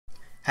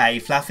Hey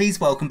Fluffies,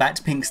 welcome back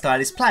to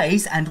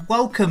Pinkstylistplays and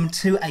welcome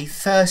to a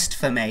first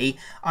for me.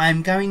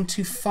 I'm going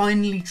to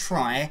finally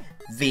try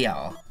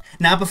VR.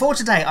 Now before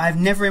today, I've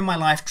never in my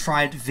life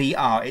tried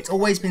VR. It's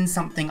always been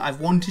something I've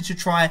wanted to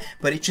try,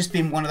 but it's just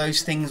been one of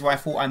those things where I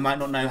thought I might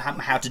not know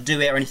how to do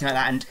it or anything like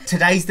that, and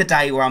today's the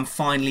day where I'm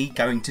finally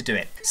going to do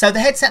it. So the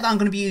headset that I'm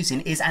going to be using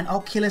is an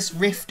Oculus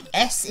Rift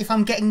S, if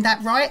I'm getting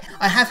that right.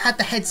 I have had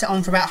the headset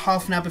on for about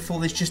half an hour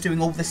before this, just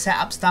doing all the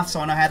setup stuff,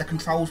 so I know how the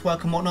controls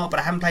work and whatnot, but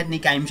I haven't played any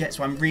games yet,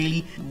 so I'm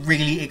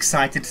really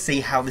excited to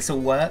see how this all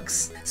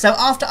works. So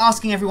after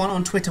asking everyone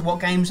on Twitter what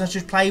games I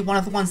should play, one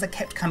of the ones that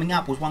kept coming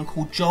up was one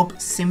called Job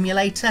Simulator,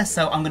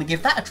 so I'm going to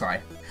give that a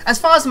try. As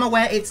far as I'm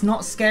aware, it's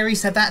not scary,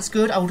 so that's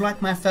good. I would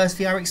like my first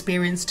VR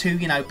experience to,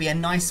 you know, be a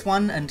nice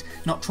one and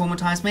not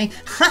traumatise me.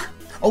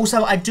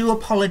 Also, I do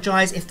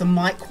apologise if the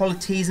mic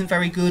quality isn't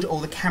very good or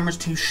the camera's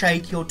too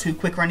shaky or too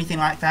quick or anything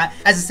like that.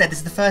 As I said, this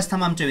is the first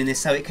time I'm doing this,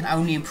 so it can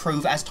only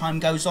improve as time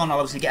goes on. I'll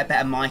obviously get a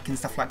better mic and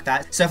stuff like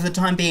that. So for the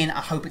time being,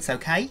 I hope it's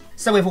okay.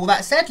 So with all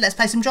that said, let's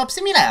play some Job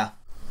Simulator.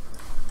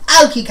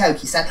 Okie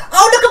dokie, sir.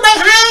 Oh, look at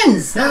my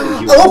hands!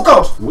 Oh,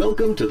 God!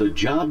 Welcome to the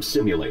Job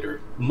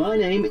Simulator. My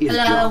name is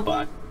Hello.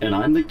 Jobbot, and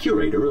I'm the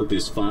curator of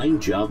this fine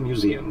job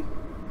museum.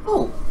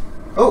 Oh.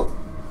 Oh.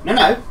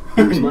 No.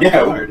 Here's my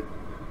card.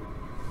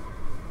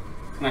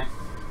 Come on.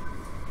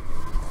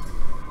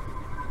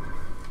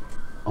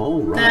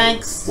 All right.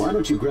 Thanks. Why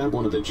don't you grab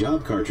one of the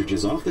job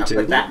cartridges off the I'll put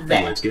table that there.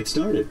 and let's get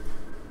started.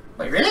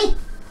 Wait, really?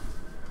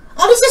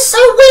 Oh, this is so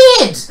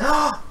weird!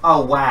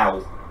 Oh,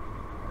 wow.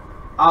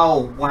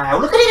 Oh, wow.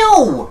 Look at it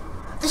all!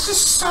 This is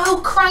so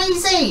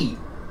crazy!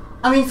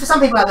 I mean, for some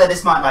people out there,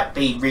 this might like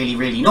be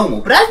really normal,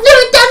 but I've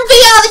never done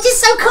VR! This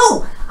is so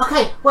cool!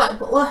 Okay, what?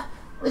 Look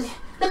at the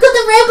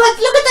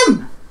robots! Look at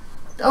them!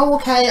 Oh,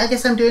 okay, I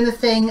guess I'm doing the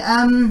thing.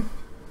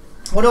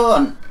 What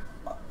on?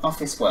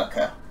 Office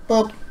worker.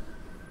 Bob.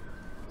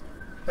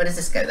 Where does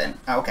this go then?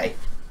 Oh, okay.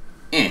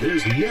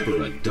 There's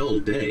never a dull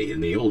day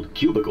in the old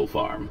cubicle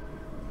farm.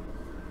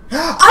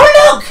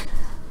 Oh, look!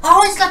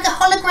 Oh, it's like a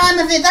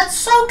hologram of it. That's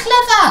so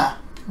clever.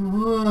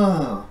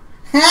 Whoa.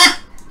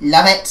 Ha!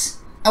 Love it.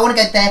 I want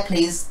to go there,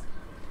 please.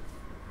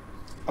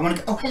 I want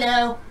to go... Oh,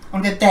 hello. I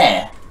want to go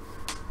there.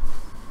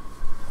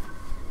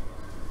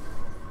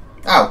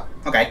 Oh,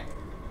 okay.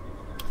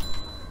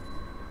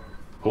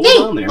 Hold Yay!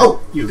 on there.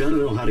 Oh. You gotta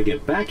know how to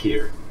get back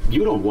here.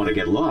 You don't want to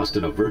get lost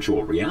in a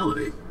virtual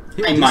reality.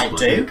 Hit I this might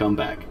button do. to come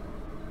back.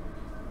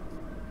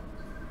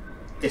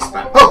 This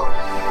one. Oh!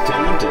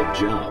 Time to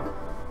job.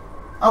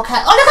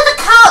 Okay. Oh, look at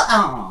the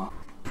car!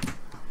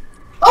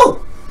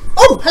 Oh!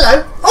 Oh,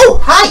 hello. Oh,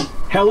 hi.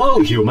 Hello,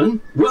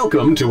 human.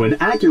 Welcome to an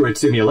accurate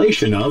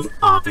simulation of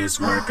office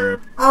worker.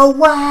 Oh,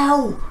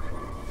 wow.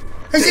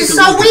 This Take is a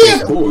so look at this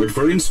weird. board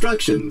for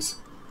instructions.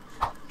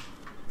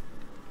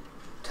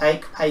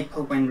 Take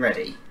paper when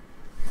ready.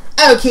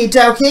 Okie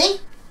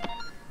dokie.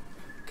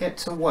 Get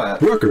to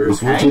work.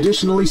 Workers will Okay.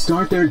 traditionally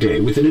start their day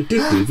with an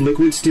addictive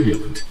liquid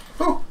stimulant.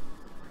 Oh.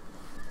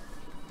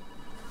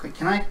 Quick,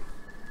 can I?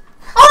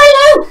 Oh,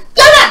 hello!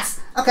 Donuts!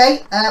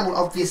 Okay, well,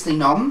 obviously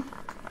nom.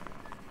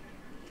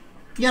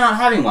 You're not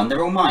having one,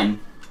 they're all mine.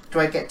 Do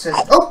I get to...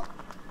 Oh!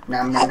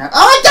 Nom, nom, nom.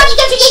 Oh, don't you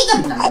get to eat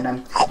them! Nom,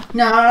 nom,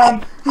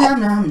 nom. Nom,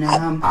 nom,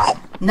 nom, nom.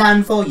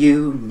 None for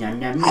you. Nom,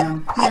 nom,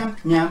 nom, nom,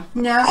 nom,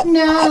 nom,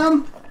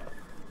 nom.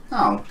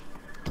 Oh.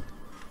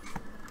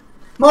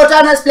 More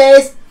donuts,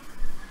 please!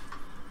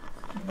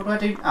 What do I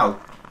do? Oh.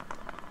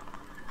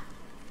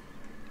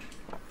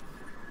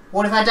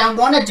 What if I don't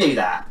want to do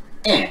that?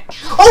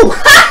 Oh!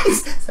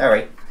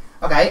 Sorry.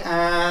 Okay,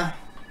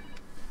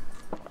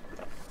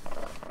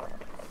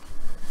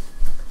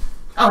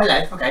 Oh,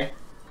 hello. Okay.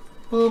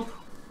 Boop.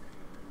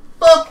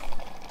 Boop.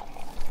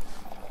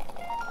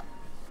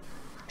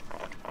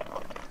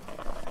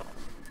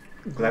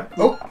 Hello.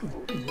 Oh.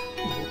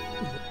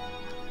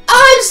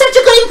 I'm such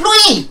a good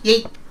employee!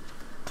 Yeet.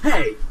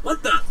 Hey,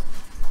 what the?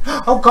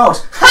 Oh, God.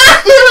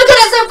 Ha! Look at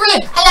that, so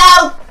brilliant!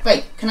 Hello!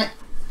 Wait, can I...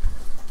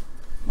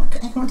 What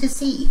can I want to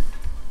see?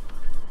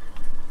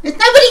 There's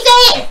nobody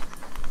there!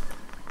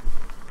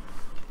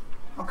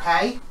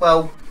 Okay,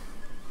 well,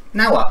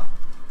 now what?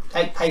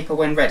 Take paper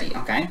when ready,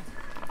 okay.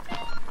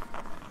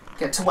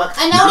 Get to work.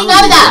 I already know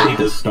Ready that!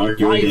 to start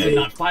your Why is day. it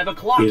not 5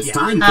 o'clock It's yet?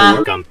 time Uh,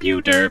 for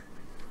Computer.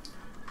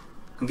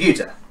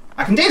 Computer.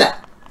 I can do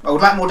that. I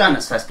would like more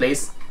donuts first,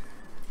 please.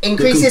 the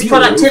Increases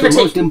computer is the most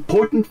productivity.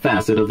 important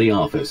facet of the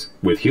office,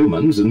 with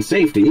humans and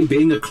safety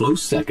being a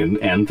close second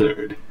and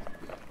third.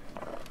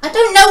 I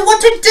don't know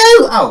what to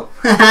do! Oh.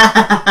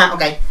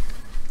 Okay.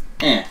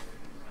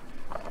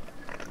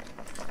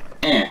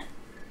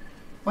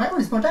 Where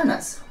is more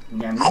donuts?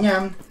 Yum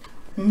yum.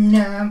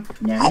 Yum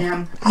yum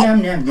yum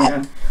yum yum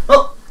yum.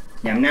 Oh!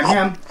 Yum yum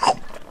yum.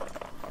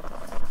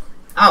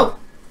 Oh.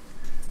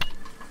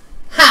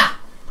 Ha!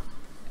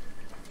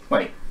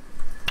 Wait.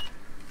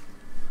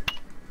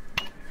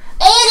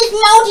 Hey, these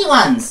moldy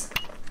ones!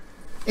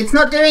 It's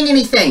not doing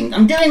anything.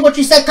 I'm doing what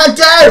you said to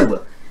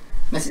do!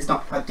 Unless it's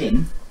not plugged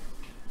in.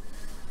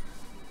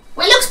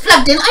 Well, it looks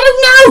plugged in.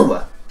 I don't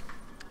know!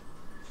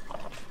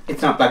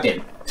 It's not plugged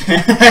in.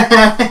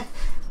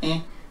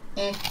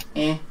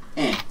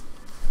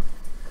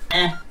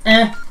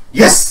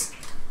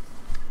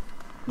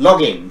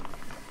 Log in.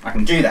 I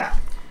can do that.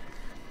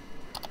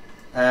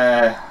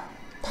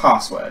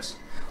 Password.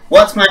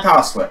 What's my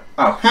password?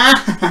 Oh,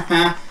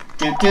 ha.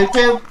 Do.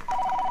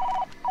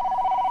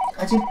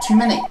 I did too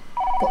many.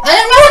 I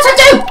don't know what to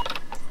do!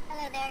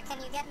 Hello there, can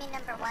you get me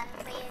number 1,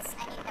 please?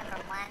 I need number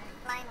 1.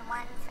 Line 1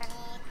 for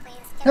me,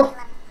 please. Get Nope.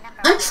 me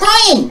number I'm 1.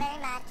 trying! Very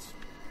much.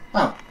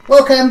 Oh,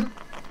 welcome.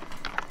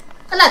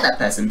 I like that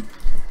person.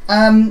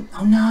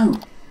 Oh no.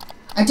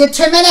 I did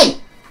too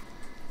many!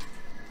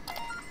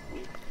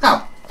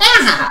 Oh,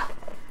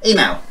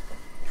 email.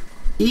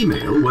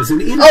 Email was an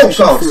inefficient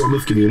God. form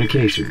of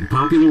communication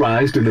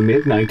popularized in the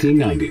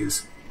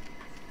mid-1990s.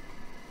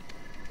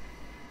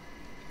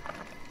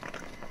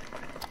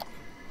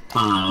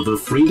 Ah, the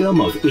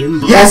freedom of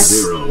inbox Yes!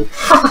 zero.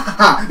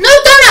 No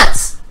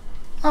donuts!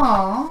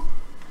 Aww.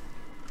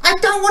 I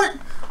don't want to...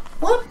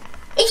 What?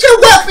 It's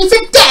gonna work me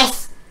to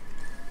death!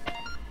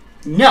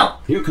 No.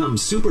 Here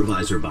comes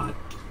Supervisor Bot.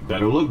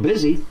 Better look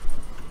busy.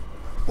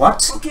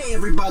 What? Okay,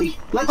 everybody,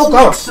 let's Oh,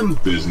 God. make some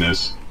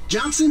Business.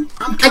 Johnson,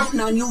 I'm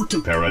counting on you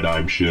to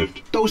Paradigm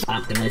shift. those.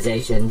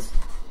 Optimizations.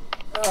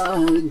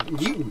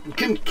 You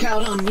can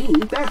count on me.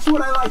 That's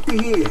what I like to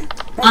hear.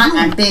 I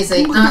am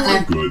busy.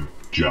 Good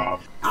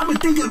job. I've been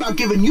thinking about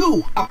giving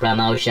you a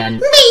Promotion.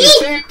 In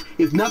fact,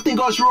 if nothing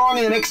goes wrong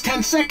in the next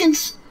 10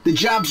 seconds, the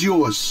job's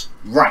yours.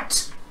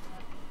 Right.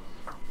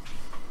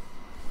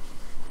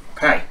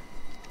 Okay.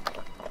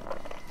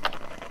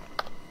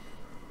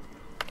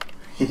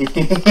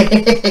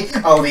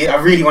 Oh, I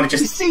really want to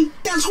You just... see,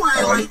 that's why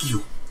I like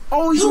you.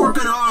 Always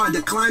working hard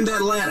to climb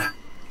that ladder.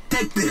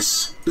 Take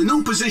this. The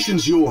new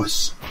position's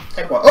yours.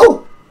 Take what?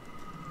 Oh!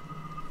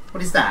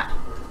 What is that?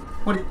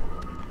 What is...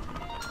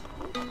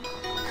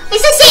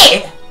 Is this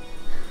it?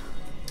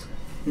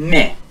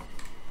 Meh.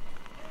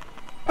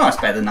 Oh, it's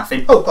better than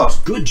nothing. Oh, God.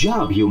 Good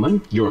job,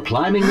 human. You're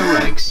climbing the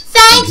ranks.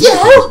 Thank And here you!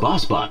 comes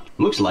Boss Bot.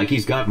 Looks like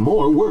he's got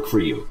more work for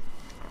you.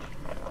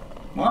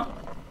 What?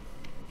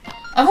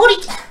 I've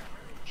already...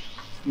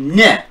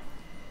 No.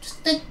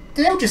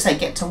 They'll just say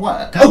get to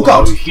work. Oh,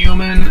 God.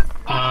 Human.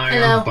 I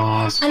Hello. am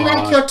Boss I Bot.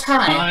 like your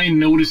tie. I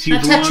noticed you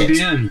Now touch logged it.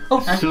 in. Oh,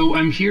 So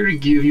I'm here to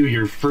give you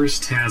your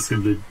first task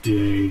of the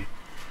day.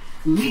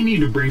 We need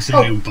to bring some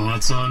Oh. new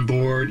bots on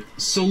board,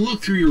 so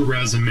look through your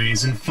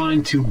resumes and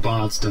find 2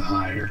 bots to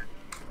hire.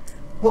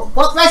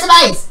 What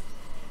resumes?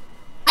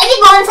 I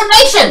need more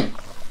information!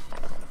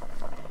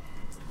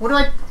 What do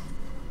I...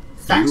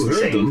 Fax You heard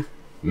machine. them.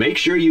 Make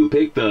sure you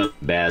pick the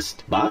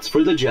best bots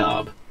for the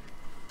job.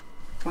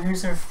 Where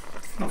is there a...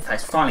 Not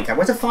fax, filing cabinet.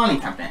 Where's a filing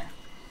cabinet?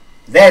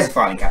 There's a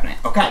filing cabinet.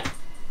 Okay.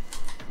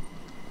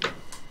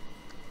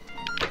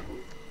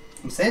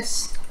 What's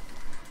this?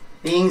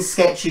 Being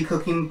sketchy,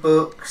 cooking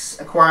books,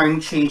 acquiring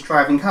cheese,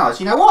 driving cars.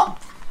 You know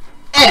what?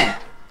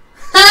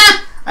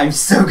 Ha! I'm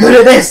so good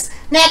at this!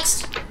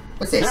 Next!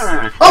 What's this?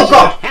 Oh,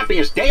 God!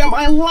 Happiest day of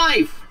my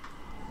life!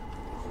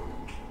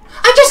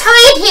 I just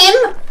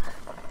hired him!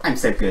 I'm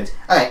so good.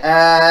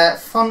 Okay,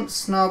 Font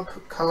Snob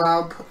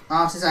Collab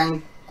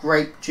Artisan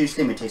Grape Juice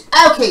Limited.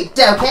 Okay,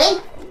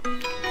 dokie.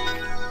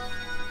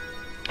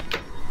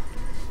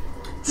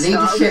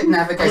 Leadership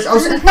navigation.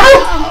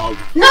 Oh,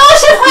 no! No, I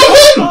should hire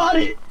him! Got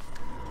it!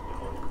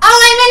 Oh,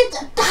 I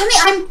meant... Damn it,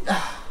 I'm...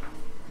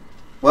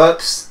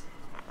 Whoops.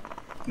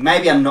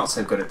 Maybe I'm not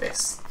so good at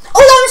this.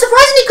 Although I'm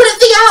surprisingly good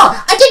at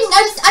VR! I didn't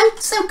notice I'm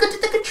so good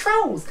at the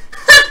controls.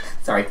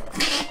 Sorry.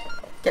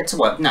 Get to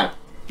work. No.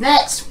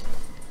 Next.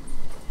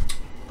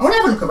 I want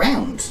to have a look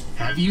around.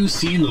 Have you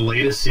seen the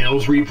latest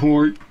sales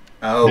report?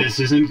 Oh. This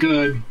isn't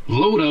good.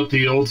 Load up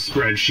the old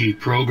spreadsheet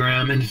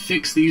program and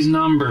fix these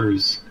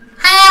numbers.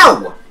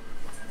 How?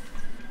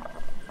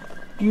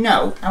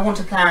 No, I want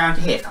to play around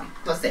here. Come.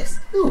 What's this?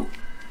 Ooh.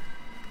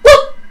 Woo!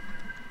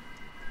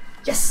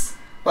 Yes.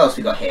 What else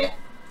we got here?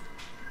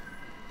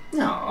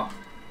 No.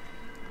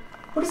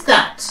 What is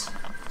that?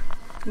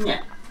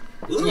 Yeah.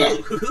 Yeah.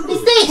 What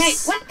is this?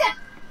 Hey, what the?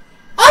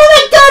 Oh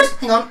my God!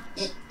 Hang on.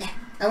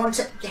 I want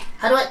to...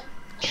 How do I...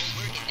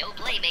 No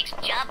play makes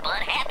job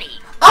bot happy.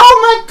 Oh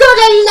my God,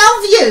 I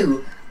love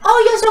you!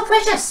 Oh, you're so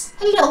precious.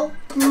 Hello.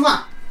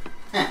 Mwah.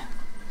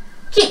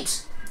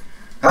 Cute.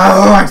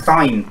 Oh, I'm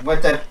fine.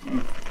 What the...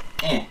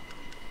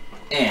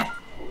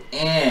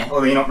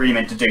 Well, you're not really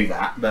meant to do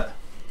that, but...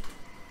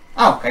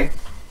 Oh, okay.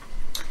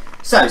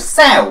 So,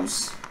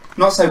 sales.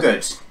 Not so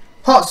good.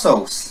 Hot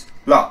sauce.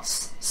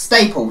 Lots.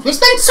 Staples. We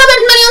spent so much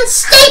money on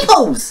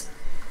staples!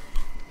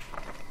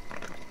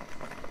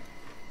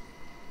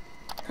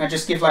 Can I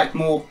just give, like,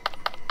 more...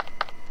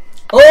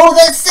 All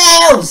the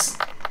sales!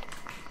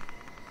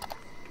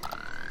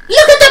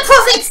 Look at the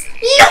profits!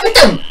 Look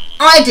at them!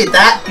 I did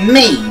that.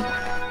 Me.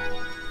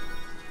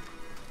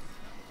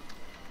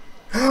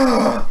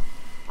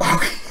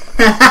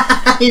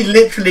 He's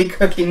literally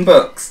cooking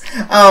books.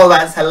 Oh,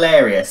 that's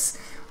hilarious.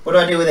 What do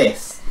I do with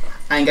this?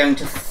 I'm going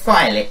to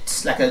file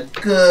it like a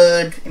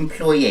good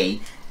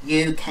employee.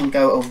 You can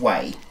go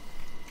away.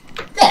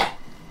 There.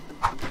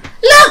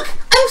 Look!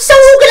 I'm so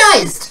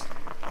organised!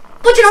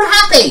 But you're not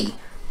happy!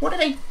 What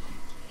did I...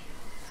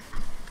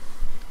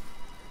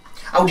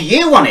 Oh, do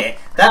you want it?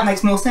 That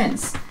makes more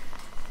sense.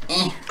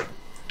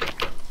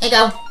 Here you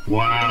go.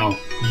 Wow,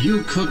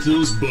 you cook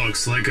those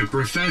books like a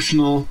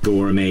professional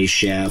Gourmet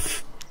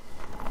chef.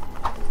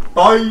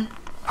 Bye.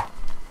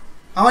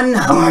 Oh no,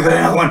 I got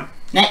another one.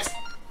 Next.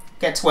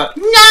 Get to work.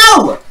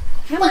 No!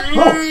 Come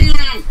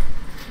on!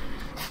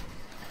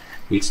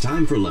 It's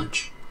time for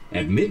lunch.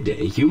 At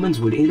midday, humans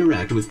would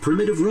interact with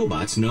primitive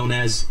robots known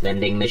as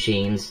Vending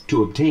machines.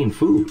 to obtain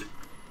food.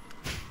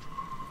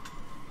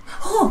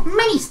 Oh,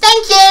 minis,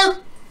 thank you!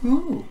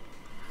 Ooh.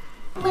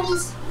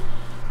 Minis.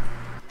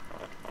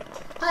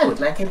 I would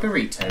like a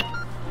burrito.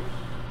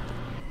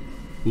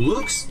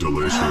 Looks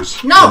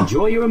Delicious. No!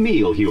 Enjoy your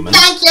meal, human.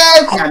 Thank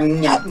you!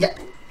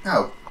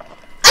 Oh.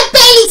 I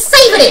barely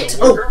saved it!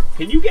 Oh,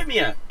 Can you get me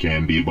a...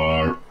 Candy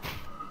bar.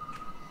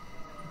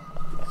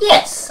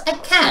 yes, I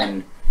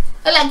can.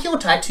 I like your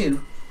tie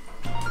too.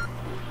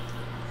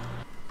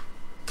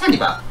 Candy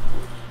bar.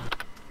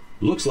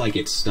 Looks like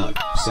it's stuck.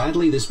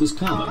 Sadly, this was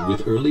common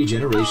with early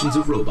generations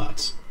of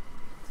robots.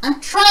 I'm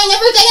trying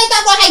everything in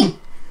that way!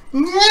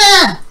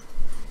 Yeah.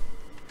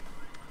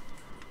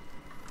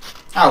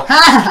 Oh,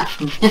 ha!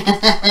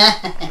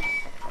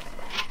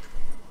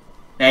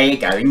 There you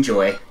go,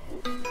 enjoy.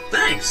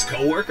 Thanks,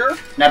 coworker.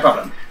 No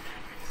problem.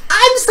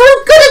 I'm so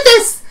good at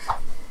this!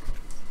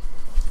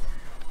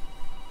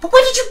 But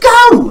where did you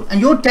go?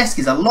 And your desk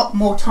is a lot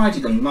more tidy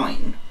than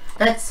mine.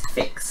 Let's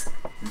fix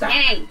that.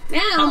 Hey,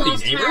 that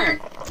almost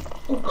hurt.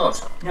 Oh god,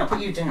 no, put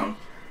you down.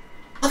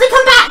 Oh, they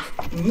come back!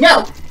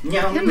 No!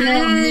 No, Come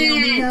no,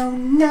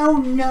 on. no,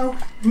 no,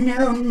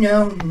 no,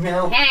 no,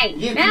 no. Hey,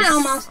 you that can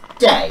almost-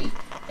 stay.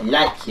 I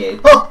like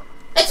you. Oh!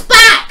 It's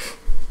back!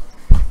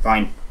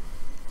 Fine.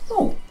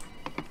 Oh.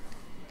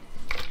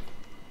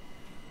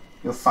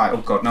 You're fine. Oh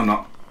god, no, I'm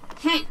not.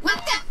 Hey, what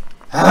the?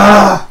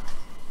 Ah!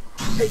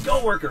 Hey,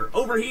 coworker,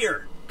 over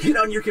here. Get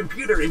on your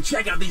computer and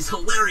check out these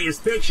hilarious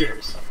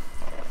pictures.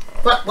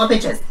 What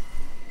pictures?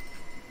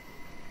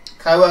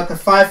 Coworker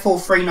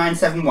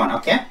 543971,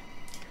 okay?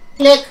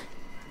 Click.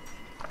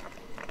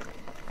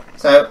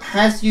 So,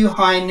 has you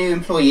hire new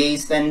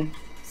employees, then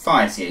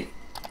fires you.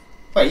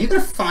 Wait, are you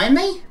gonna fire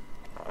me?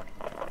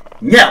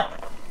 No!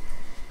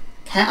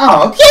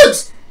 Oh,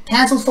 cute!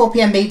 Cancels 4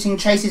 PM meeting,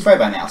 chases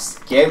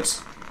RoboMouse.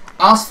 Cute.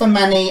 Ask for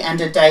money and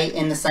a date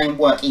in the same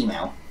work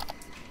email.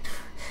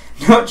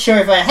 Not sure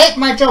if I hate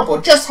my job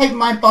or just hate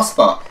my boss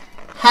bot.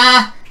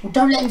 Ha! Well,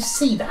 don't let him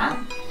see that.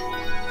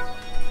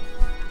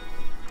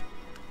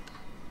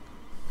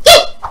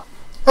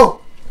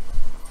 Oh!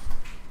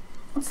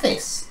 What's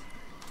this?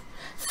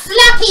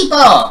 Flappy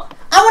Bot!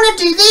 I want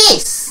to do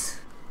this!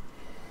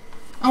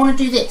 I want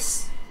to do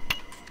this.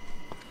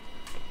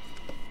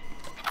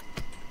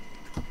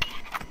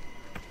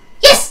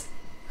 Yes!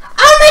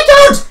 Oh my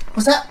god!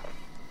 What's that?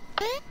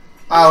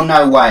 Oh,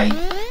 no way.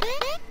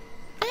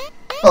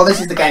 Oh, this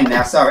is the game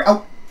now, sorry.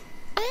 Oh.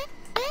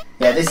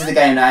 Yeah, this is the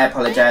game now, I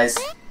apologise.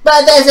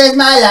 But this is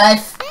my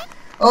life.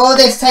 All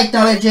this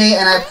technology,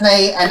 and I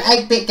play an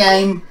 8-bit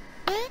game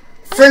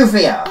through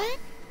VR.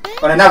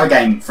 Well, another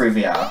game through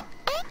VR.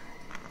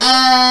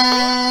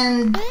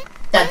 And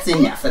that's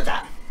enough of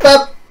that.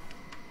 But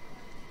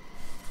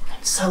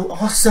I'm so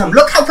awesome.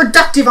 Look how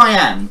productive I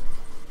am.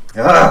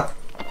 Ugh.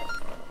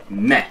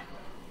 Meh.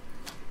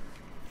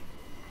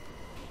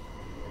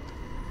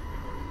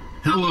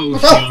 Hello,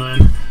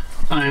 human.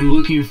 I'm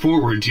looking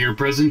forward to your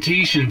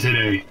presentation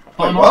today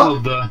on what? all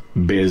of the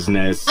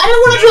Business. I don't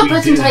want to do a that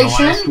we did in the last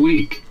presentation.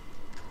 week.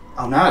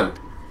 Oh no.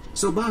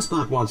 So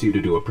BossBot wants you to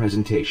do a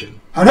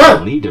presentation. Oh no.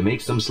 You'll need to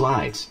make some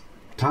slides.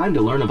 Time to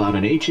learn about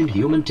an ancient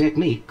human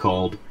technique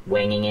called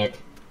Winging it.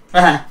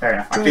 Fair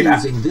enough. I'll try do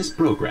that. using this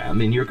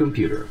program in your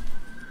computer.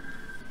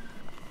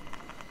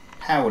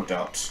 Power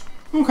dot.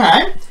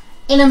 Okay.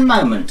 In a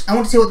moment. I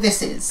want to see what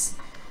this is.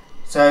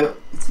 So,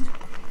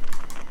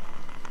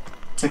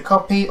 to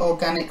copy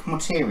organic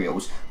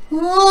materials.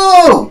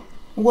 Whoa!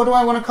 What do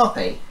I want to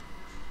copy?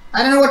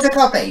 I don't know what to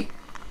copy.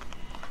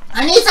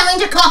 I need something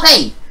to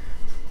copy!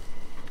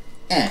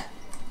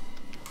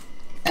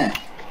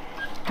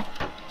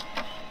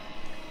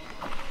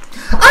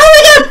 Oh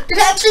my god! Did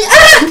it actually...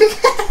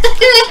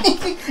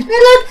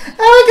 Look! Oh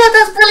my god,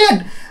 that's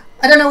brilliant!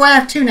 I don't know why I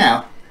have two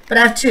now, but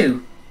I have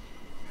two.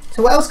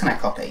 So what else can I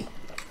copy?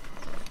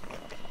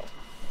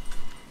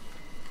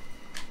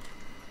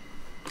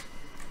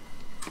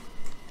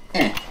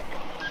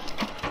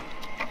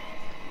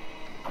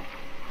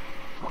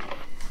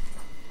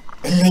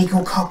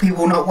 Illegal copy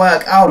will not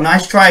work. Oh,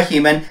 nice try,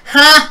 human.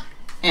 Ha!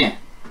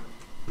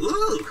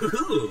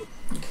 Ooh.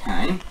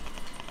 Okay.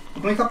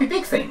 Can we copy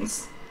big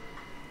things?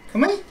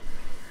 Can we?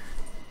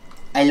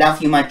 I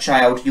love you, my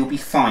child. You'll be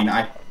fine.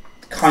 I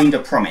kinda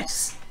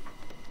promise.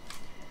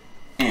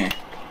 That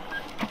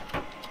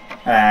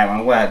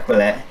won't work,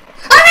 will it?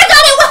 Oh my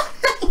god, it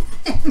won't!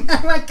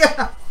 Oh my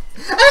god!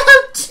 I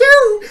have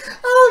two!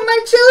 Oh, my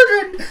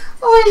children!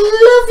 Oh, I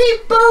love you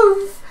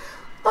both!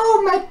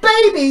 Oh, my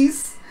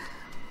babies!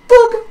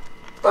 Boop!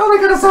 Oh my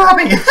god, I'm so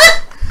happy!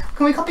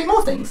 Can we copy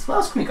more things? What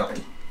else can we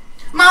copy?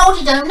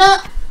 Moldy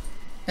donut!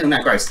 Oh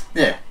no, gross.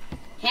 Yeah.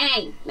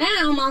 Hey,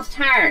 that almost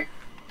hurt.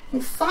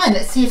 Well, fine,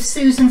 let's see if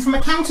Susan from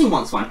accounting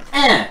wants one.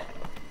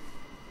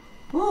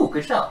 Ooh,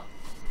 good shot.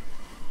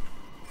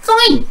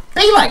 Fine!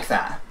 Be like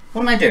that!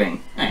 What am I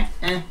doing?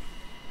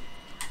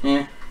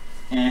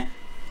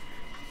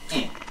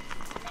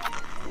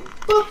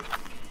 Boop.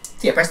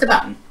 So yeah, press the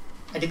button.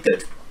 I did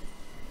good.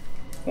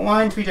 What am I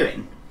meant to be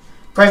doing?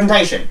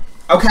 Presentation.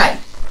 Okay.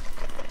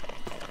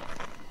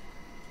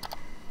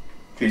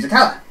 Choose a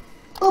colour.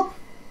 Boop.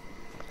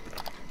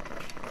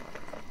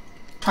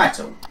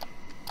 Title.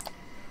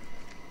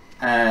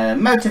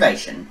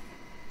 Motivation.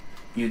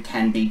 You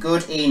can be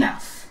good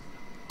enough.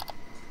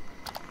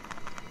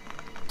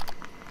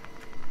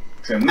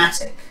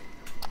 Dramatic.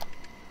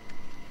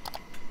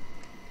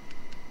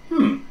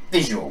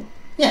 Visual.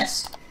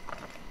 Yes.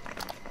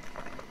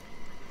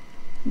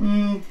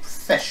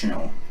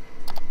 Professional.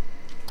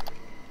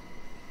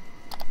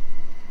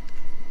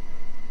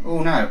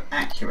 Oh no,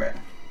 accurate.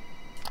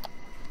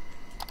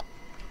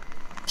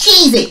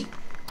 Cheesy!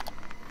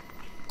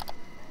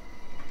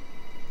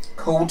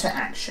 Call to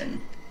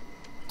action.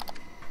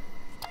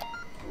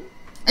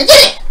 I did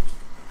it!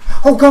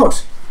 Oh god!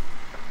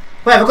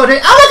 Wait, have I got to do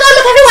it? Oh my god,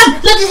 look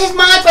everyone! Look, this is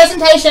my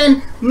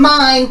presentation!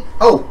 Mine!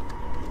 Oh.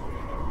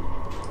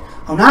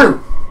 Oh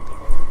no!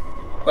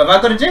 Well, have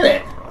I got to do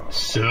it?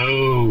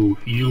 So,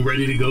 you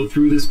ready to go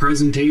through this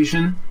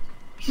presentation?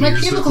 My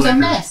Here's the cubicle's a clicker.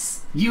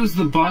 mess. Use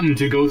the button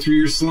to go through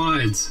your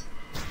slides.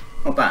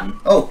 What button?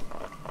 Oh.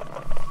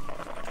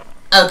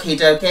 Okie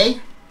dokie.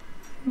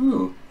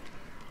 Ooh.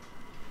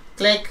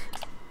 Click.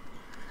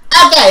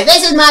 Okay,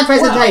 this is my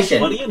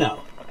presentation. Well, what do you know?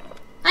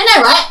 I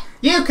know, right?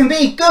 You can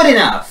be good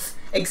enough.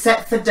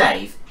 Except for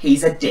Dave.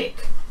 He's a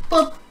dick.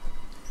 Boop.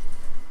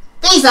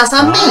 These are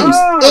some memes.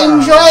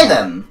 Enjoy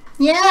them.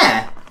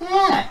 Yeah.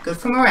 Yeah. Good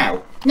for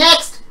morale.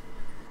 Next.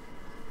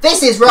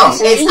 This is wrong.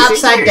 It's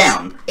upside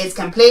down. It's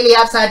completely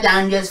upside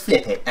down. Just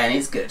flip it and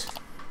it's good.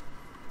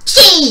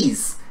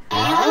 Cheese!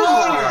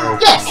 Oh,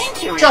 Yes!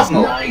 Job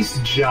more. Nice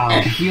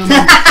job, human.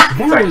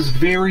 That was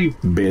very...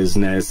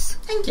 business.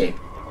 Thank you.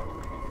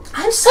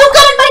 I'm so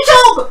good at my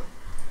job!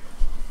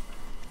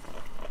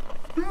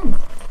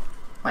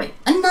 Wait,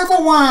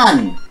 another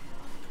one!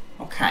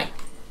 Okay.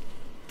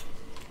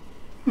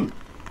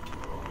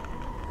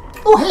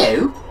 Oh,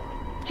 hello.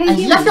 Hey, I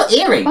love your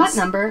earrings. Bot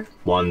number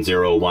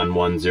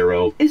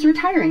 10110. is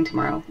retiring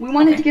tomorrow. We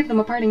wanted Okay. to give them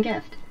a parting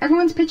gift.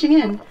 Everyone's pitching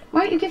in.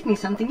 Why don't you give me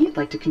something you'd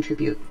like to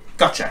contribute?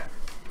 Gotcha.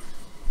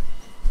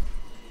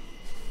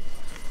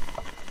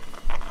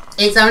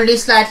 It's only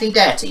slightly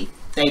dirty.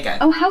 There you go.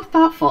 Oh, how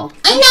thoughtful.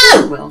 I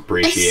know! Will.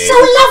 Appreciate It's so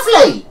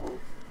lovely!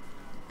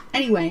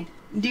 Anyway,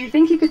 do you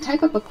think you could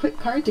type up a quick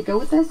card to go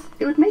with this?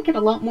 It would make it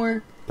a lot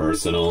more...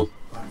 Personal.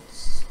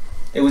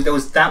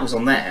 That was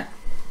on there.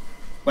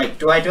 Wait,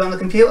 do I do it on the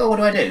computer? What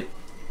do I do?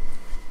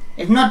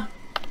 If not...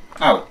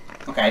 Oh,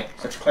 okay.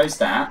 So to close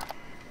that.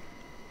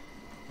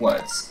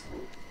 Words.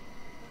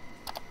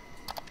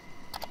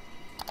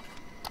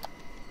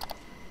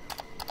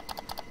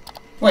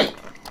 Wait.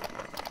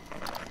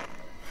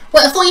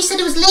 Wait, I thought you said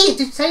it was leave.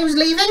 Did you say it was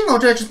leaving, or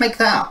did I just make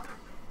that up?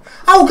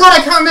 Oh god,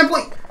 I can't remember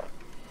what...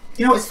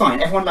 You know, it's fine.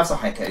 Everyone loves a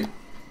haiku.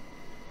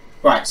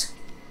 Right.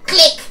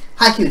 Click!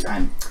 Haiku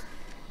time.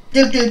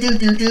 Do do do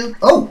do do.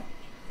 Oh!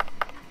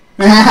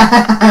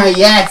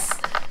 Yes!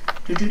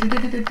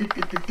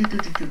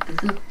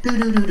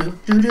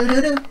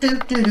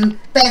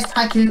 Best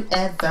haiku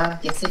ever.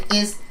 Yes, it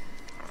is.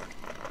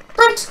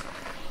 Right.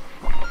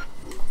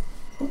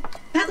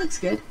 That looks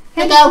good.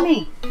 Here Hand you it go. to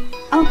me.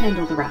 I'll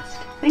handle the rest.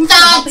 Thanks for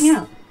Thanks. helping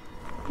out.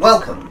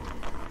 Welcome.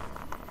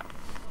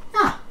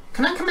 Ah,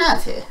 can I come out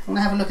of here? I want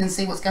to have a look and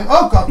see what's going on.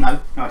 Oh god, no.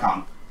 No, I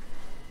can't.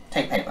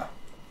 Take paper.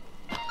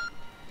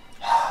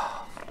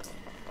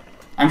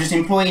 I'm just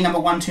employee number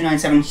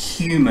 1297,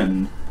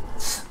 human.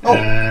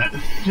 Oh.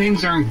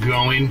 Things aren't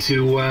going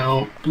too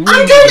well. I'm doing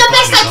the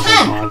best I Find a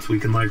can! couple bots we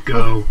can let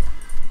go.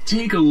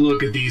 Take a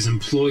look at these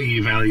employee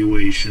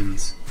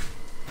evaluations.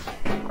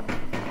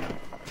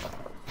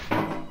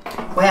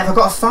 Wait, have I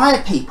got to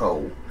fire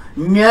people?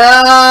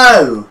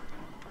 No!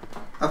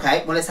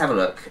 Okay, well, let's have a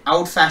look.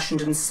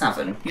 Old-fashioned and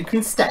southern. You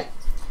can stay.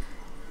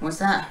 What's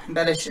that?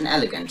 Embellished and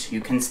elegant. You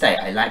can stay.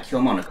 I like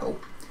your monocle.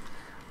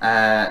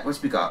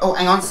 What's we got? Oh,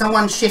 hang on.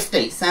 Someone's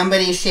shifty.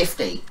 Somebody is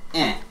shifty.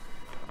 Yeah.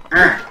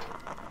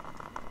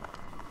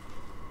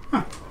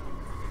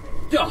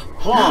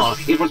 Oh,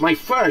 it was my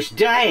first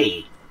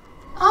day.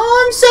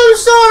 Oh, I'm so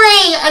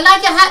sorry. I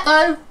like your hat,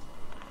 though.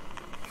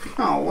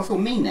 Oh, I feel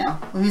mean now.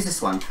 Well, who's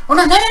this one? Oh,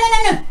 no, no, no,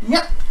 no, no,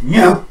 no.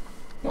 No.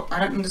 What? I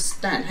don't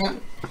understand. Hang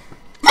on.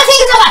 My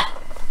fingers are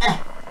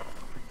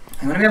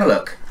I'm going to have a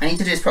look. I need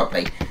to do this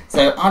properly.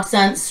 So,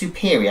 artisan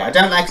superior. I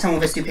don't like someone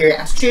with a superior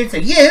attitude, so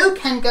you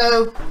can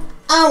go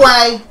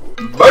away.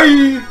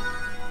 Bye.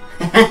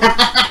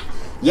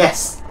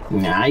 Yes.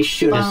 I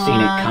should have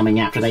seen it coming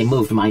after they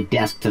moved my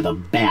desk to the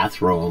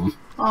bathroom.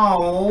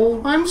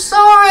 Oh, I'm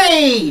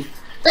sorry.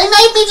 They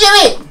made me do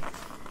it.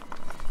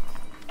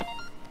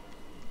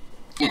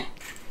 Yeah.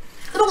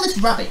 Look at all this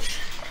rubbish.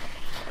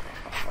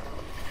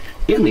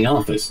 In the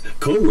office,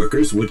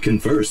 co-workers would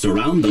converse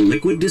around the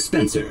liquid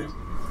dispenser.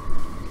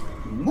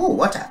 Ooh,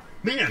 what a...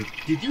 Man,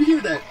 did you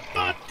hear that?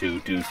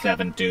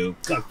 2272.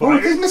 Oh,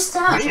 his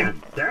moustache.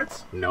 Man,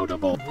 that's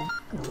notable.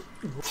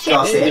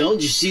 That's it. Bill,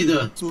 did you see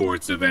the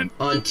Sports event.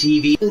 on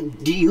TV?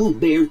 Do you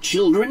bear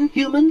children,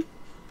 human?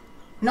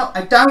 No,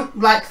 I don't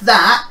like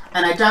that,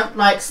 and I don't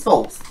like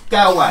sports.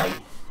 Go away.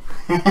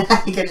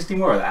 You can just do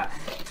more of that.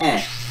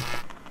 Eh.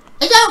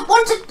 I don't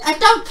want to. I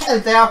don't care.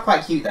 They are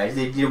quite cute though.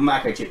 They're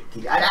microchip.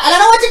 I don't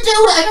know what to do.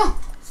 I don't.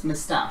 It's a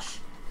moustache.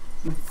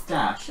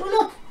 Moustache. Oh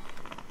look.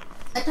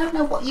 I don't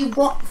know what you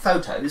want.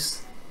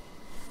 Photos.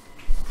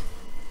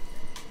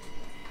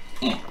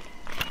 Yeah.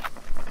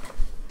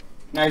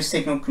 No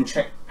signal can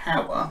check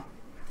power.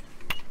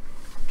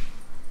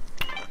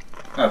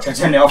 Oh,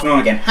 turn it off and on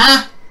again.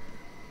 Huh?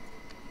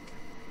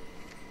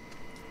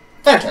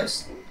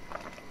 Photos.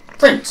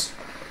 Print.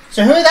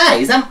 So who are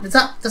they?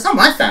 That's not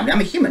my family.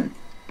 I'm a human.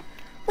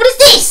 What is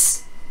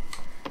this?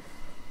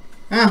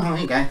 Oh, well,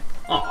 there you go.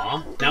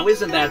 Aw, now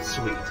isn't that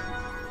sweet?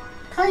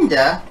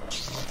 Kinda.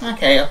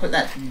 Okay, I'll put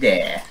that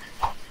there.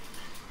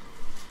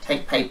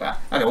 Take paper.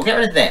 Okay, we'll get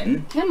rid of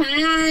them. Come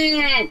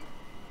on.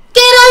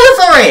 Get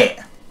over it!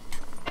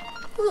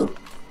 Ooh.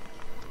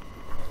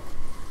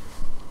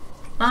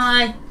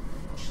 Bye.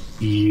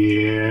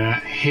 Yeah,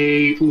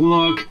 hey,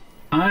 look,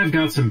 I've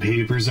got some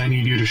papers I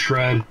need you to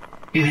shred.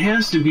 It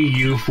has to be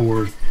you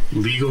for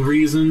legal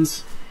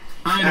reasons.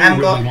 I don't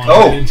really want to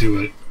get into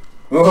it.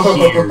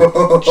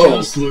 Here,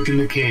 just look in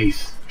the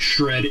case.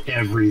 Shred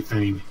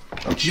everything.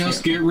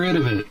 Just get rid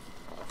of it.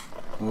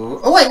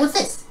 Oh wait, what's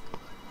this?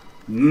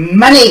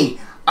 Money!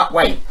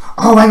 Wait.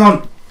 Oh, hang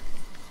on.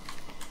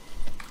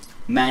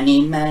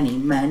 Money, money,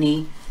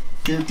 money.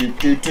 Do do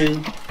do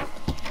do.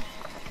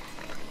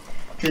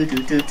 Do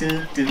do do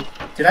do do.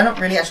 Did I not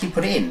really actually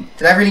put it in?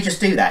 Did I really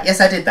just do that? Yes,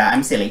 I did that.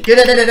 I'm silly.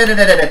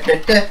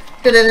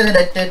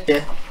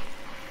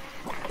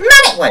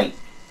 Money! Wait.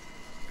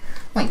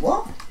 Wait,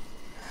 what?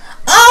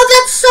 Oh,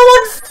 that's so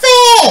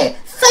unfair!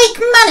 Fake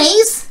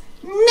monies?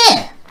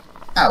 Nah.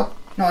 Oh,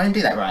 no, I didn't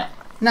do that right.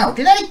 No,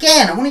 do that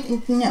again. I want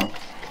it. No.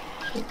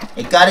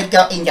 It gotta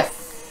go in your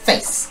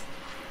face.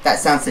 That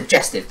sounds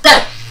suggestive.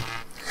 Go!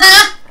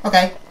 Huh?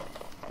 Okay.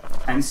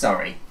 I'm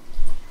sorry.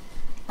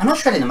 I'm not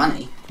shredding the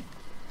money.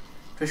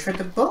 Do I shred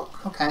the book?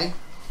 Okay.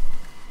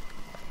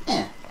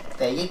 Yeah,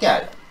 there you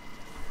go.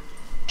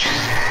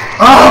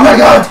 Oh my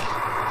god!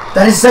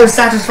 That is so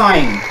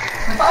satisfying!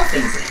 My butt's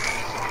easy.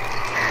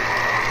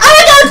 Oh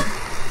my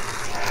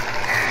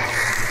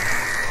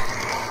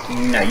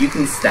god! No, you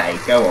can stay.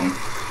 Go on.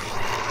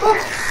 Boop.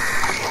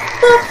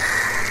 Boop.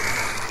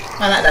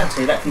 I like that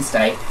too. That can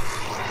stay.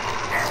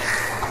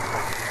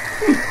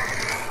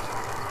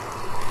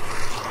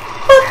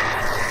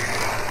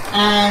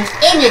 And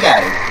in you go.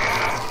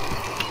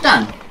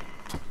 Done.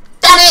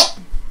 Done it!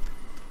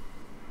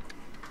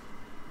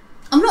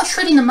 I'm not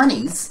shredding the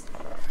monies.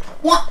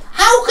 What?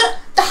 How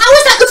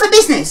is that good for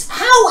business?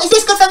 How is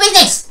this good for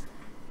business?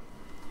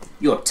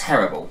 You're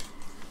terrible.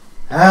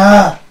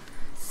 Ah,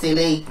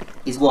 silly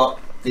is what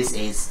this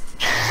is.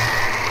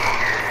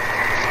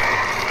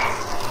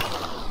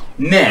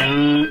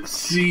 Meh.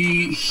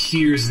 See,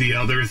 here's the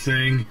other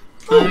thing.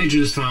 I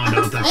just found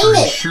out that for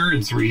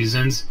insurance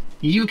reasons,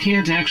 you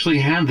can't actually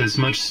have this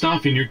much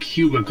stuff in your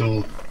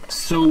cubicle.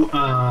 So,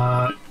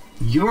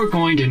 you're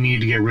going to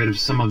need to get rid of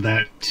some of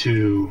that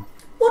too.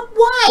 What?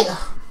 Why?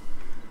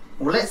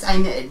 Well, let's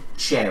aim it at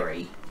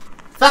Jerry.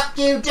 Fuck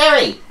you,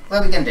 Jerry!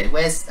 What are we gonna do?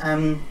 Where's,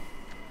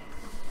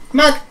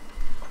 Mug?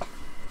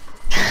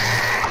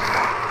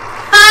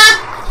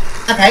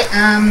 Ah! Okay,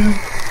 I'm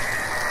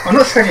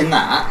not shredding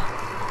that.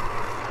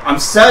 I'm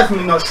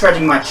certainly not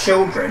shredding my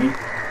children.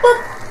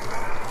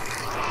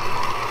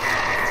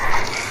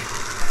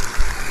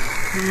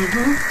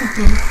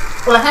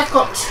 Well, I have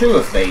got 2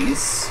 of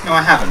these. No,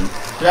 I haven't.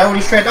 Did I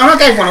already shred? Oh, I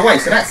gave one away,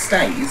 so that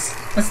stays.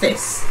 What's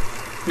this?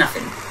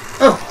 Nothing.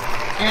 Oh.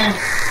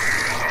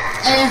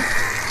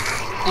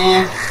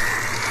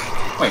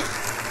 Wait.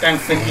 Don't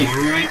forget.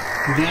 Alright,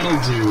 that'll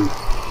do.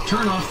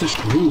 Turn off the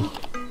Ooh,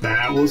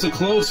 that was a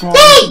close one.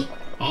 Hey!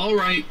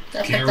 Alright,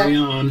 carry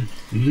on.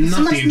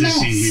 Nothing to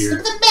see here. Look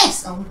at the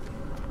mess. Oh.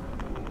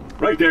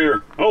 Right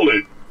there. Hold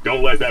it.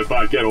 Don't let that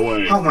bot get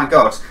away. Oh my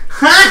god.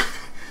 Ha!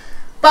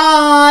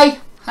 Bye!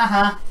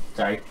 Haha.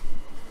 Sorry.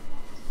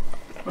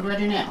 What do I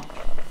do now?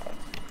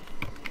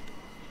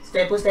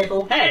 Staple,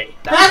 staple. Hey,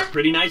 that's a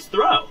pretty nice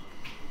throw.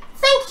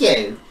 Thank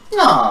you.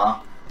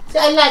 Aw. See,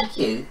 I like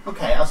you.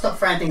 Okay, I'll stop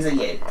throwing things at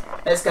you.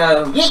 Let's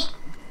go. Yeet!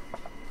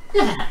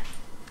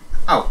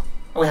 Oh.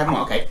 Oh, we have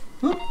more. Okay.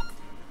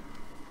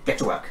 Get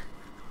to work.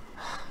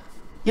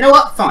 You know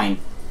what? Fine.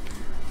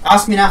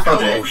 Ask me now if I'll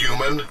do Hello, it.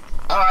 human.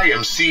 I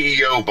am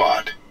CEO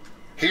Bot.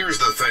 Here's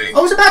the thing. I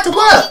was about to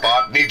work.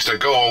 Bot needs to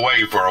go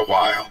away for a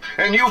while,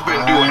 and you've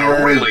been doing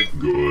a really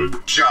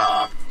Good.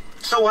 job.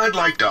 So I'd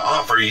like to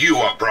offer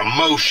you a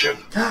promotion.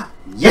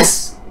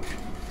 Yes!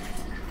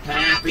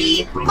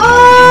 Happy.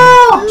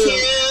 Oh!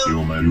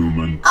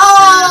 Human.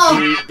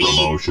 Oh!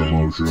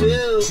 Promotion.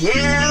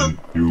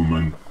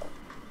 Human.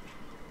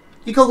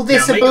 You call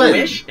this Now a make balloon? a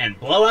wish and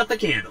blow out the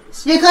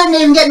candles. You couldn't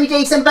even get me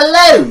decent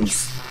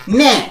balloons!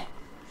 Nah.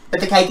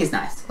 But the cake is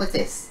nice. What's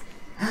this?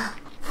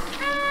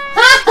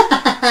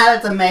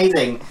 That's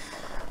amazing.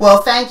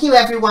 Well, thank you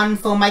everyone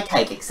for my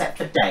cake, except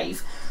for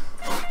Dave.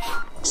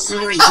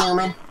 Sorry,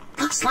 human.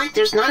 Looks like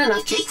there's not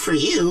enough cake for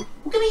you.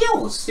 Well, give me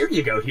yours. Here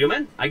you go,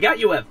 human. I got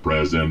you a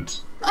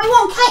present. I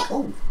want cake.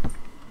 Oh.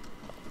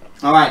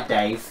 Alright,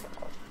 Dave.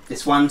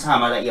 This one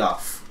time I let you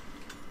off.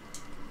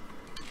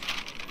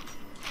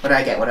 What do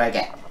I get? What do I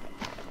get?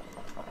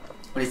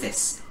 What is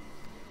this?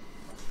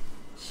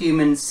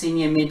 Human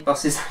senior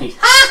mid-boss's aid.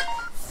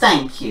 Ha!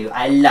 Thank you.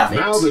 I love it.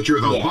 Now that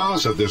you're the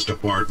boss of this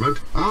department,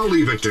 I'll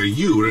leave it to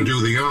you to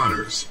do the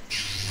honors.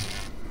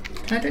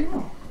 Can I do it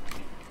more?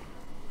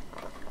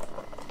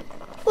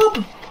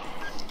 Whoop.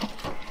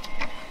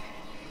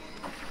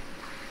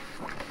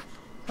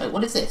 Wait,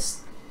 what is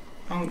this?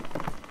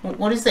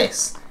 What is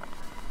this?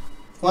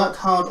 Work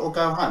hard or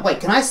go home. Wait,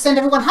 can I send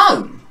everyone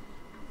home?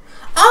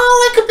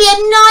 Oh, I could be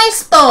a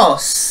nice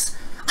boss.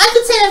 I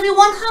could send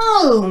everyone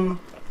home.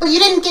 But you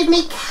didn't give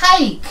me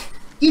cake.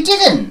 You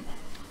didn't.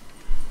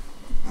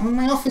 Oh,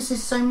 my office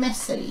is so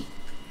messy.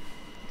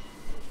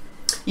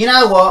 You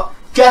know what?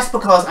 Just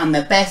because I'm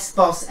the best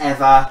boss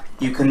ever,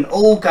 you can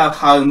all go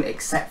home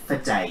except for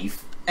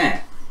Dave.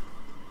 That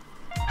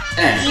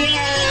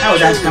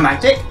was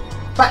anticlimactic.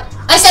 But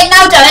I said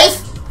no,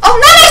 Dave! Oh,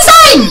 no, it's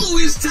time!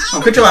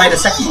 Oh, good job I had a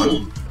second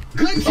one.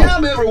 Good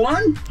job,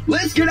 everyone!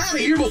 Let's get out of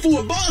here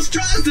before boss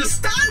tries to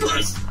stop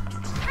us!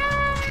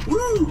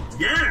 Woo!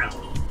 Yeah!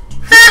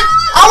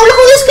 Oh, look at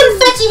all this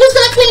confetti! Who's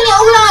gonna clean it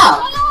all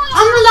up?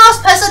 I'm the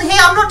last person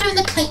here. I'm not doing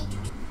the clean.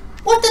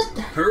 What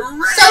the?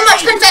 Hooray! So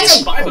much confetti!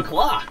 It's 5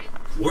 o'clock.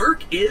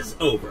 Work is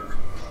over.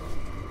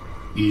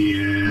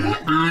 Yeah,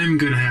 I'm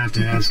gonna have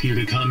to ask you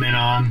to come in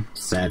on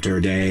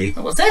Saturday.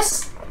 What's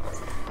this?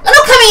 I'm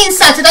not coming in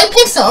Saturday.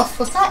 Piss off!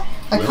 What's that?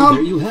 Well,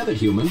 there you have it,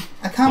 human.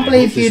 I can't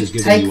believe you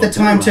take the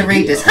time to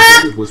read this.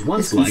 Ha! It was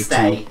once like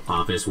stay. to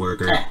office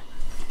worker.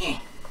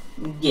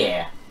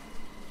 Yeah.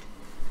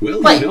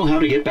 Well, you know how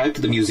to get back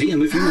to the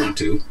museum if you want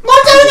to.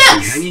 More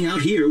donuts! Be hanging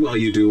out here while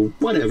you do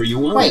whatever you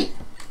want. Wait.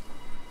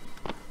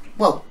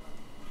 Well,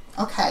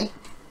 okay.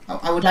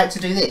 I would like to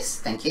do this.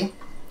 Thank you.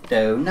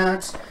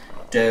 Donut.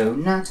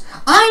 Donut.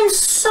 I'm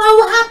so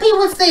happy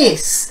with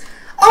this.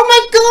 Oh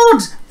my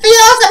god!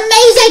 VR's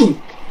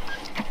amazing!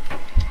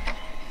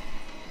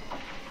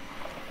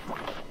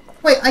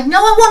 Wait, I know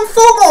I want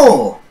 4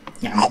 more!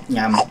 Yum,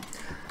 yum.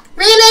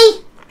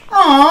 Really?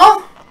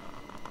 Aww.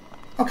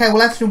 Okay,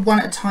 we'll have to do one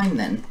at a time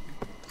then.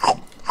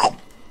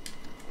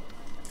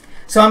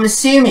 So I'm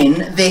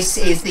assuming this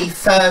is the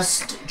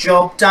first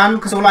job done,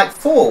 because there were like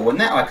 4, wasn't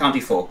there? Oh, I can't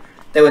do 4.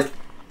 There was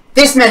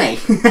this many!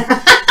 Oh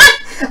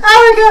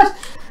my god!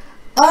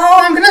 Oh,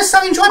 I'm gonna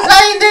so enjoy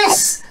playing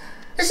this!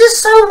 This is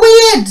so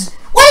weird!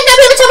 Wait,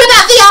 nobody told me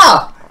about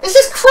VR! This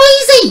is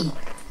crazy!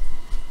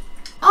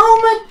 Oh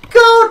my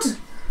god!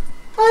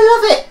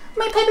 I love it!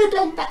 My paper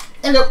blend back.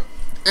 Hello.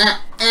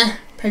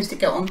 Post-it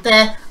go on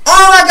there.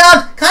 Oh my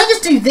god! Can I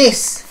just do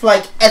this for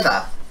like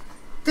ever?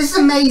 This is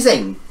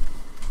amazing.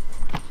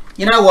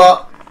 You know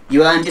what?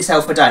 You earned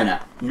yourself a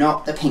donut.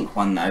 Not the pink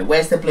one though.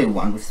 Where's the blue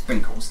one with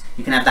sprinkles?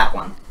 You can have that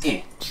one.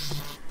 Yeah.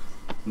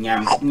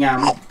 Yum,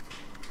 yum.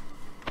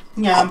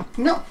 Yum.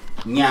 No.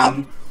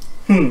 Yum.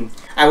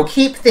 I will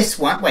keep this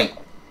one. Wait.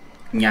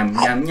 Yum,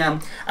 yum,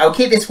 yum. I will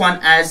keep this one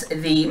as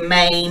the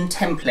main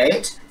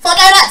template for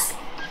donuts!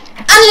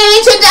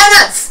 Unlimited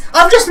donuts!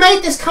 I've just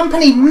made this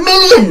company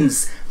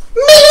millions!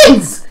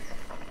 Millions!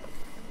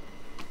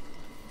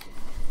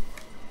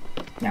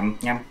 Yum,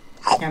 yum.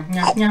 Yum,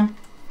 yum, yum.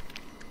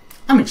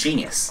 I'm a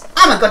genius.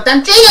 I'm a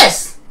goddamn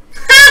genius!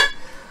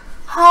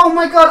 Oh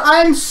my god,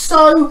 I am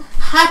so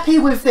happy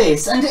with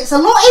this. And it's a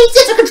lot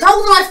easier to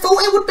control than I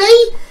thought it would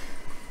be.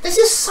 This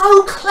is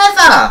so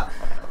clever.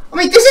 I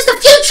mean, this is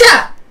the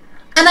future!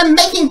 And I'm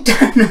making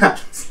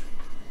donuts.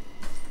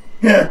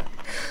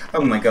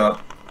 Oh my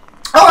god.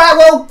 Alright,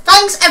 well,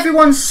 thanks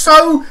everyone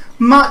so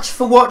much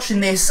for watching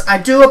this. I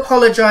do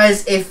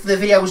apologise if the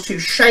video was too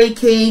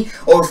shaky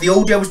or if the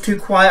audio was too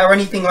quiet or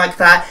anything like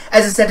that.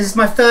 As I said, this is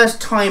my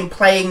first time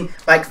playing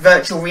like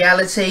virtual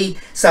reality,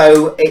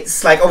 so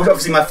it's like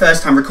obviously my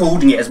first time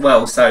recording it as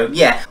well, so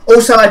yeah.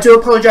 Also, I do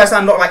apologise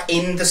I'm not like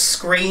in the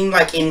screen,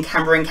 like in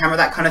camera,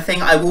 that kind of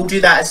thing. I will do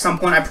that at some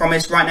point, I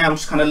promise. Right now I'm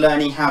just kind of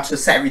learning how to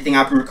set everything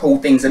up and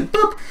record things and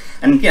boop,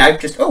 and you know,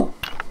 just, oh,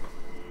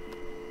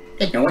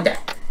 ignore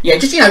that. Yeah,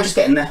 just, you know, just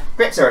getting the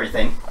grips of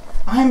everything.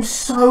 I'm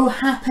so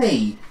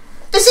happy.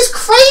 This is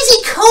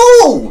crazy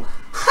cool.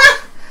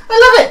 Ha!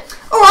 I love it.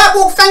 Alright,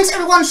 well, thanks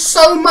everyone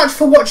so much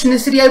for watching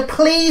this video.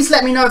 Please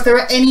let me know if there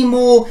are any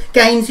more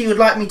games you would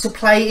like me to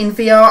play in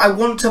VR. I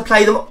want to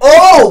play them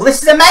all.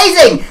 This is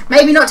amazing.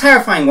 Maybe not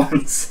terrifying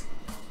ones.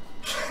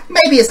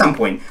 Maybe at some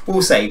point.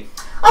 We'll see.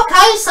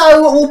 Okay,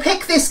 so we'll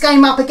pick this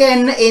game up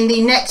again in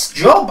the next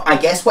job, I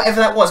guess, whatever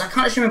that was. I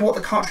can't actually remember what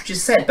the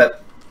cartridges said,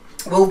 but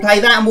we'll play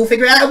that and we'll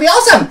figure it out. It'll be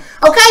awesome.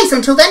 Okay, so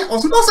until then,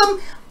 awesome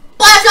possum.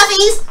 Bye,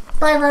 fluffies.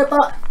 Bye,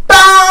 robot.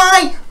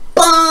 Bye.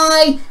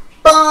 Bye.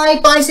 Bye.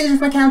 Bye, citizens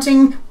for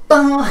counting.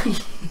 Bye.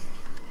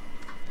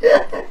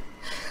 Oh,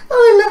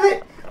 I love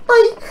it.